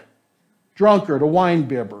what? Drunkard, a wine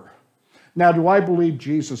bibber. Now, do I believe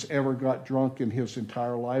Jesus ever got drunk in his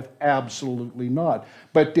entire life? Absolutely not.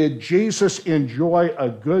 But did Jesus enjoy a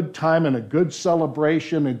good time and a good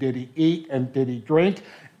celebration? And did he eat and did he drink?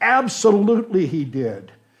 Absolutely he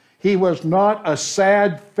did. He was not a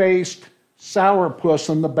sad-faced sourpuss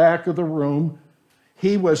in the back of the room.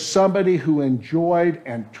 He was somebody who enjoyed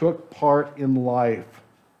and took part in life.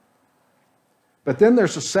 But then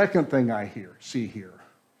there's a second thing I see here.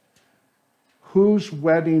 Whose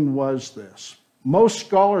wedding was this? most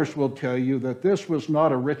scholars will tell you that this was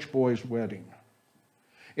not a rich boy's wedding.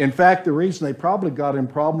 In fact, the reason they probably got in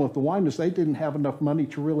problem with the wine is they didn't have enough money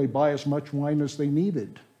to really buy as much wine as they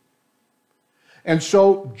needed. And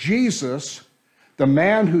so Jesus, the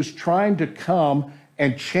man who's trying to come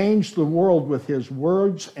and change the world with his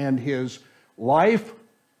words and his life,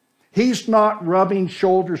 he's not rubbing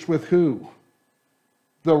shoulders with who?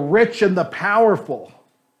 The rich and the powerful.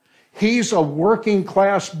 He's a working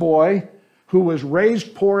class boy who was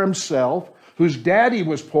raised poor himself, whose daddy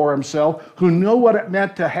was poor himself, who knew what it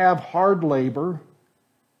meant to have hard labor,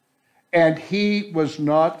 and he was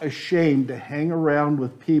not ashamed to hang around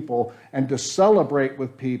with people and to celebrate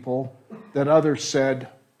with people that others said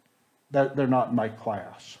that they're not in my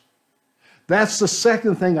class. That's the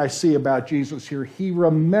second thing I see about Jesus here. He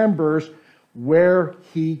remembers where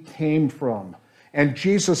he came from. And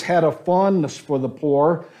Jesus had a fondness for the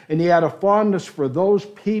poor, and he had a fondness for those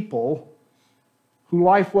people who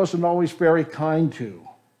life wasn't always very kind to.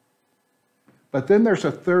 But then there's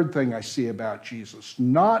a third thing I see about Jesus.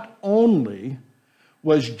 Not only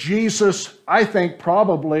was Jesus, I think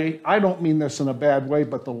probably, I don't mean this in a bad way,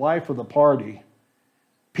 but the life of the party,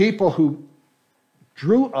 people who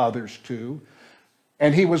drew others to,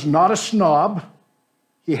 and he was not a snob.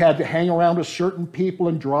 He had to hang around with certain people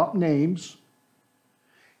and drop names.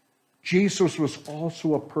 Jesus was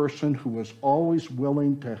also a person who was always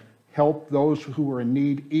willing to help those who were in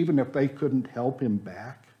need, even if they couldn't help him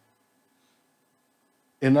back.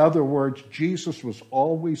 In other words, Jesus was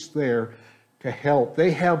always there to help.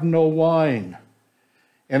 They have no wine.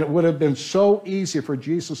 And it would have been so easy for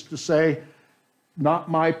Jesus to say, not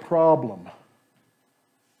my problem.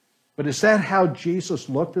 But is that how Jesus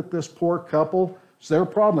looked at this poor couple? It's their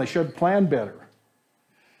problem. They should have planned better.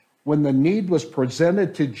 When the need was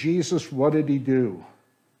presented to Jesus, what did he do?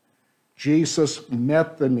 Jesus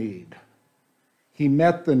met the need. He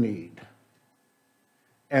met the need.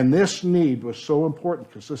 And this need was so important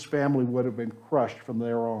because this family would have been crushed from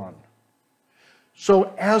there on.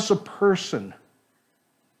 So as a person,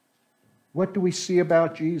 what do we see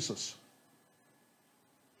about Jesus?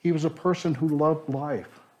 He was a person who loved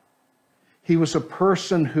life. He was a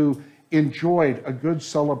person who enjoyed a good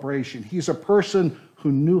celebration. He's a person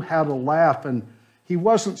who knew how to laugh, and he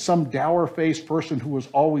wasn't some dour-faced person who was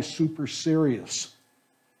always super serious.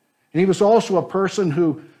 And he was also a person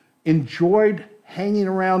who enjoyed hanging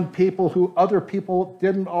around people who other people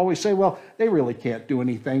didn't always say, well, they really can't do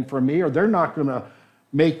anything for me, or they're not going to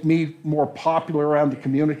make me more popular around the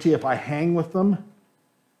community if I hang with them.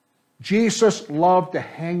 Jesus loved to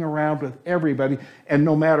hang around with everybody, and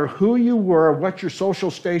no matter who you were, what your social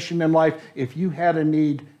station in life, if you had a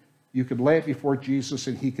need, you could lay it before Jesus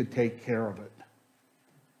and he could take care of it.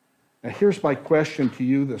 Now here's my question to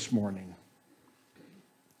you this morning.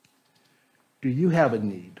 Do you have a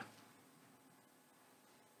need?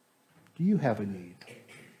 Do you have a need?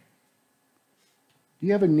 Do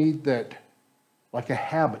you have a need that, like a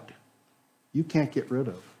habit, you can't get rid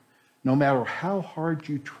of? No matter how hard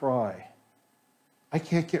you try, I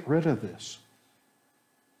can't get rid of this.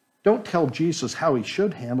 Don't tell Jesus how he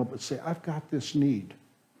should handle it, but say, I've got this need.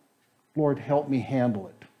 Lord, help me handle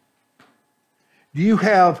it. Do you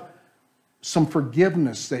have some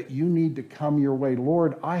forgiveness that you need to come your way?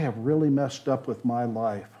 Lord, I have really messed up with my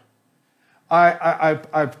life.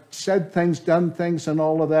 I've said things, done things, and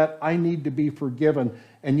all of that. I need to be forgiven,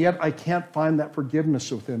 and yet I can't find that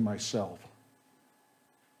forgiveness within myself.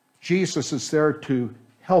 Jesus is there to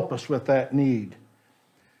help us with that need.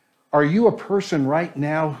 Are you a person right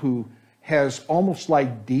now who has almost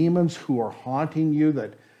like demons who are haunting you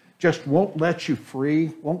that just won't let you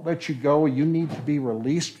free, won't let you go? You need to be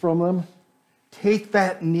released from them. Take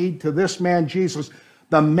that need to this man, Jesus.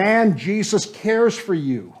 The man, Jesus, cares for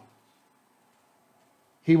you.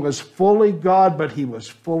 He was fully God, but he was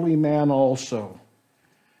fully man also.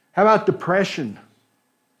 How about depression?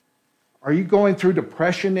 Are you going through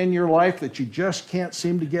depression in your life that you just can't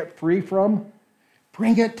seem to get free from?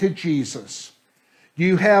 Bring it to Jesus. Do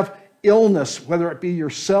you have illness, whether it be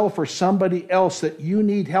yourself or somebody else that you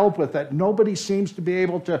need help with that nobody seems to be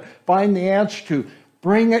able to find the answer to?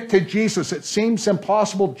 Bring it to Jesus. It seems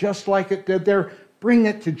impossible, just like it did there. Bring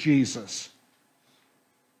it to Jesus.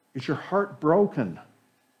 Is your heart broken?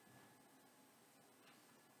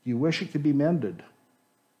 Do you wish it could be mended?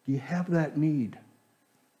 Do you have that need?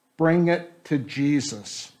 Bring it to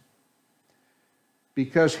Jesus.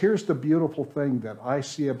 Because here's the beautiful thing that I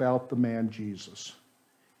see about the man Jesus.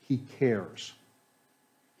 He cares.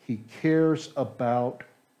 He cares about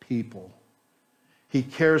people. He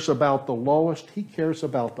cares about the lowest. He cares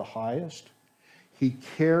about the highest. He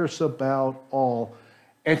cares about all.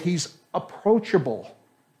 And he's approachable.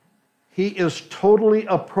 He is totally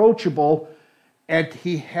approachable, and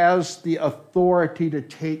he has the authority to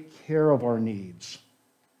take care of our needs.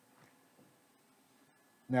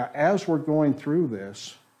 Now, as we're going through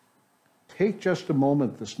this, take just a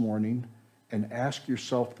moment this morning and ask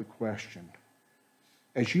yourself the question.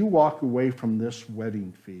 As you walk away from this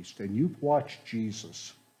wedding feast and you've watched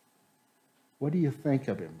Jesus, what do you think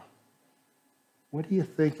of him? What do you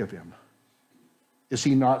think of him? Is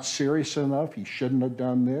he not serious enough? He shouldn't have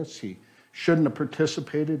done this. He shouldn't have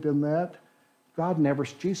participated in that.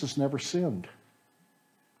 Jesus never sinned.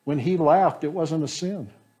 When he laughed, it wasn't a sin.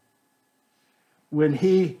 When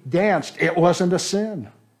he danced, it wasn't a sin.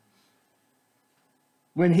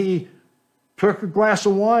 When he took a glass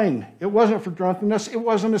of wine, it wasn't for drunkenness, it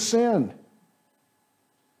wasn't a sin.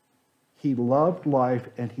 He loved life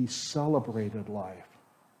and he celebrated life.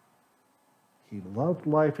 He loved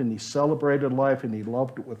life and he celebrated life and he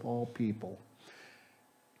loved it with all people.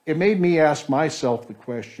 It made me ask myself the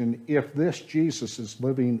question, if this Jesus is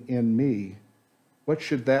living in me, what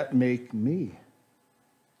should that make me?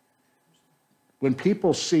 When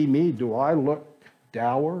people see me, do I look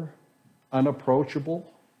dour, unapproachable,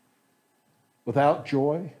 without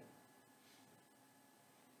joy?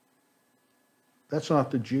 That's not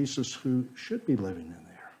the Jesus who should be living in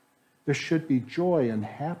there. There should be joy and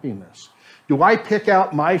happiness. Do I pick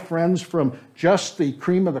out my friends from just the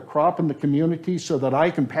cream of the crop in the community so that I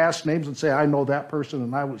can pass names and say, I know that person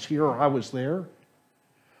and I was here or I was there?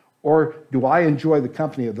 Or do I enjoy the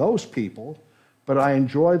company of those people, but I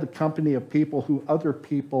enjoy the company of people who other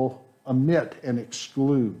people omit and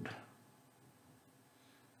exclude?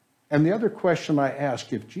 And the other question I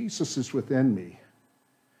ask, if Jesus is within me,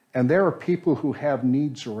 and there are people who have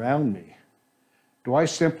needs around me, do I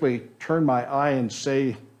simply turn my eye and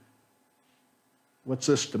say, what's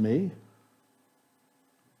this to me?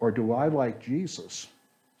 Or do I, like Jesus,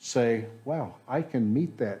 say, wow, I can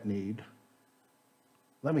meet that need.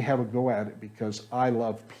 Let me have a go at it because I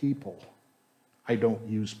love people. I don't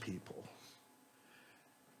use people.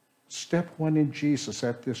 Step one in Jesus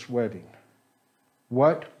at this wedding.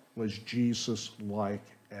 What was Jesus like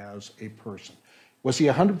as a person? Was he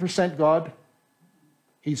 100% God?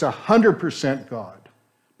 He's 100% God.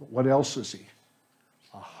 But what else is he?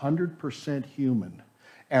 100% human.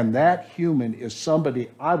 And that human is somebody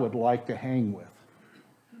I would like to hang with.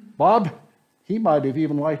 Bob, he might have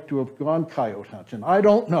even liked to have gone coyote hunting. I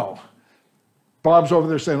don't know. Bob's over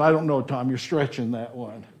there saying, I don't know, Tom, you're stretching that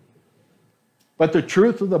one. But the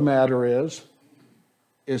truth of the matter is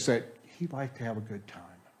that he liked to have a good time.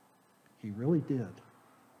 He really did.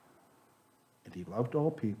 And he loved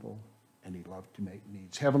all people, and he loved to make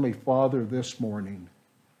needs. Heavenly Father, this morning,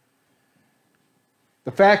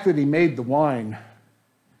 the fact that he made the wine,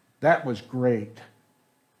 that was great.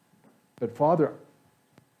 But Father,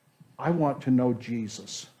 I want to know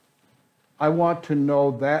Jesus. I want to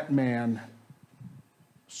know that man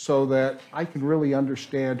so that I can really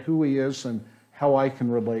understand who he is and how I can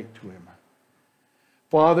relate to him.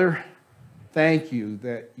 Father, thank you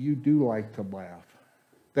that you do like to laugh,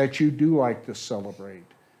 that you do like to celebrate,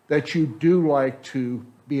 that you do like to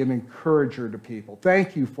be an encourager to people.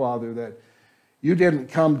 Thank you, Father, that you didn't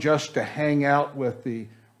come just to hang out with the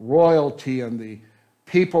royalty and the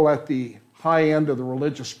people at the high end of the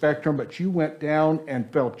religious spectrum, but you went down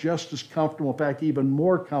and felt just as comfortable, in fact, even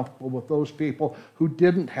more comfortable with those people who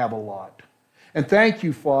didn't have a lot. And thank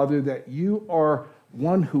you, Father, that you are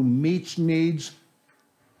one who meets needs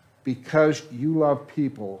because you love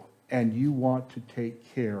people and you want to take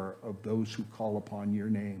care of those who call upon your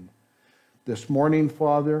name. This morning,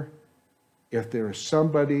 Father, if there is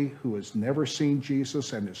somebody who has never seen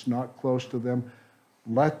Jesus and is not close to them,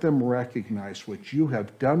 let them recognize what you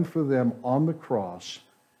have done for them on the cross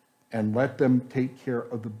and let them take care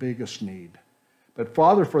of the biggest need. But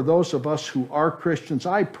Father, for those of us who are Christians,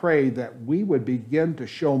 I pray that we would begin to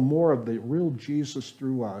show more of the real Jesus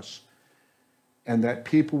through us, and that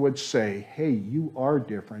people would say, hey, you are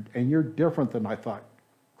different, and you're different than I thought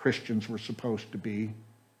Christians were supposed to be,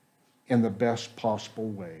 in the best possible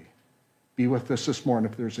way. Be with us this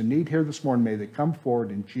morning. If there's a need here this morning, may they come forward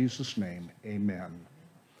in Jesus' name. Amen.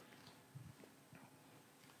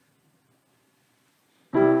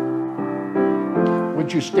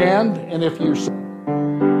 Would you stand? And if you're...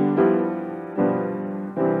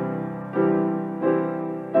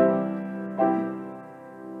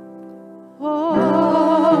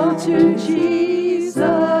 Oh, to Jesus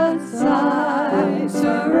I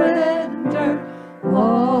surrender.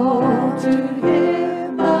 All to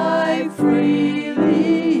him I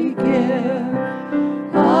freely give.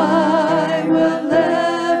 I will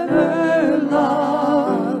ever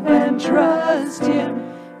love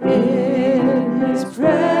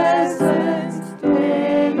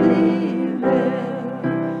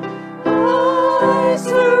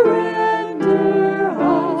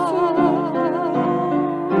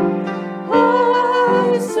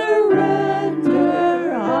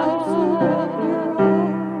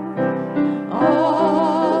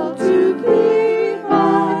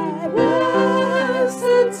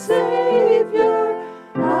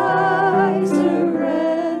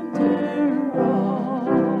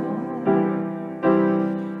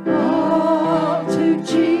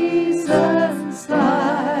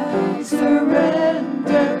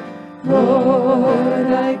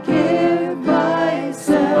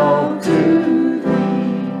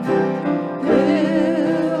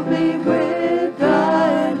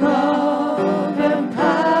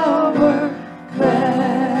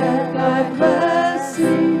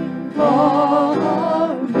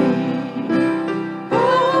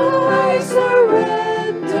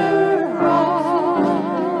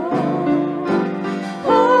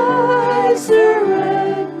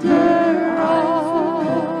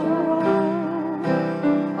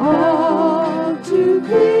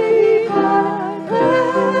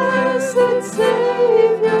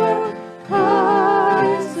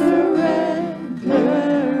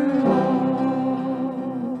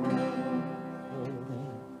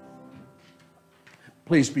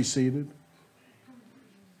Please be seated.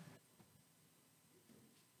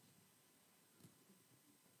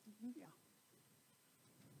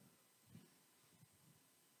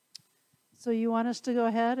 So you want us to go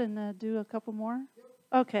ahead and do a couple more?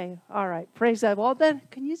 Okay, all right. Praise God. Well, then,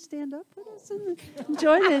 can you stand up with us and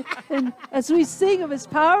join it? And as we sing of His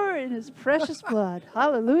power and His precious blood.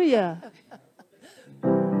 Hallelujah.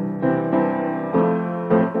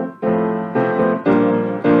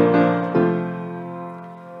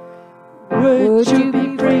 Would you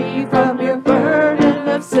be free from your burden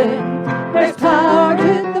of sin? There's power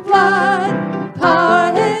in the blood,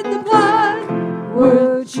 power in the blood.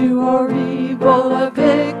 Would you or evil a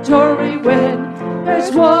victory win?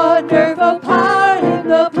 There's wonderful power in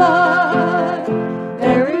the blood.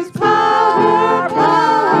 There is power,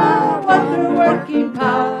 power, wonder-working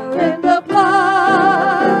power in the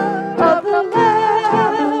blood of the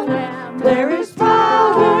Lamb. There is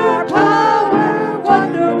power, power,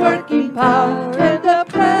 wonder-working power in the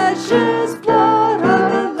precious blood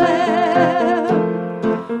of the Lamb.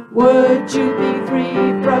 Would you be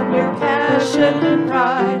free from your passion and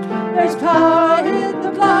pride? There's power in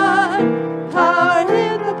the blood, power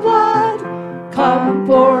in the blood. Come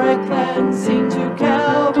for a cleansing to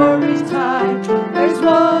Calvary's tide. There's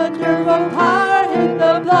wonderful power in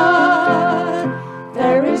the blood.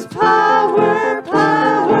 There is power,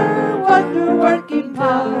 power, wonder-working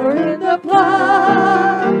power in the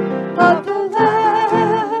blood of the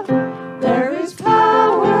Lamb. There is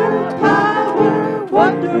power, power,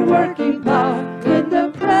 wonder-working power in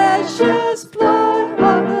the precious blood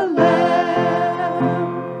of the Lamb.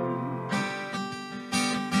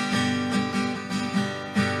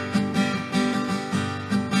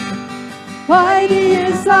 Mighty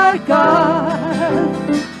is our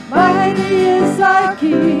God, mighty is our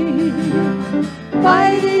King,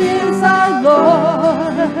 mighty is our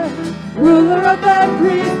Lord, ruler of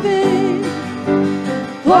everything.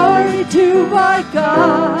 Glory to my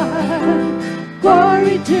God,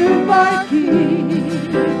 glory to my King,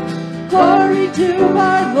 glory to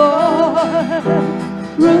my Lord,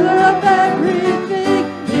 ruler of everything.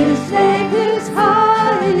 His name is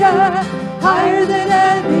higher, higher than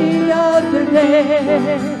any other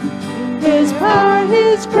name. His power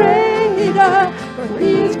is greater, for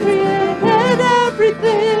He's created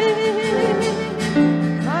everything.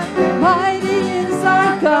 Mighty is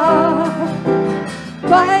our God,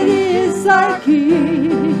 mighty is our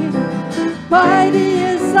King, mighty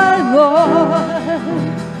is our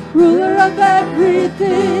Lord, ruler of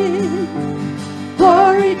everything.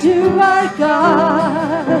 Glory to my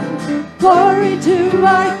God, glory to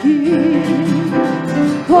my King,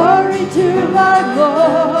 glory to my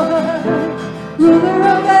Lord, ruler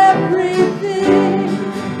of everything.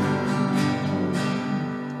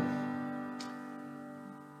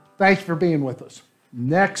 Thanks for being with us.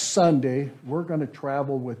 Next Sunday, we're going to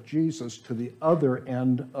travel with Jesus to the other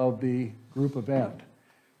end of the group event.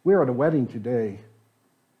 We're at a wedding today.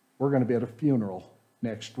 We're going to be at a funeral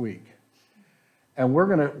next week. And we're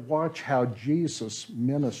going to watch how Jesus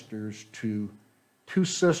ministers to two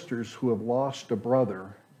sisters who have lost a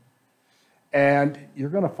brother. And you're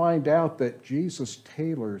going to find out that Jesus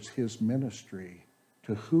tailors His ministry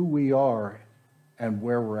to who we are and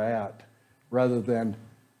where we're at, rather than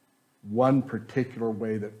one particular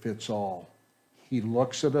way that fits all. He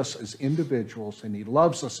looks at us as individuals, and He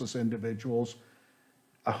loves us as individuals.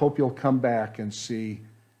 I hope you'll come back and see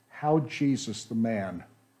how Jesus, the man,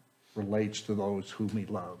 relates to those whom He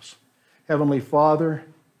loves. Heavenly Father,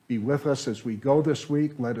 be with us as we go this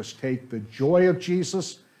week. Let us take the joy of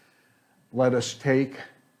Jesus. Let us take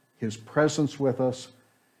His presence with us,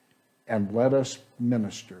 and let us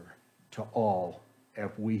minister to all as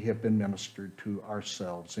we have been ministered to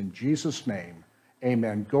ourselves. In Jesus' name,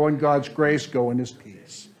 amen. Go in God's grace, go in His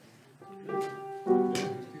peace.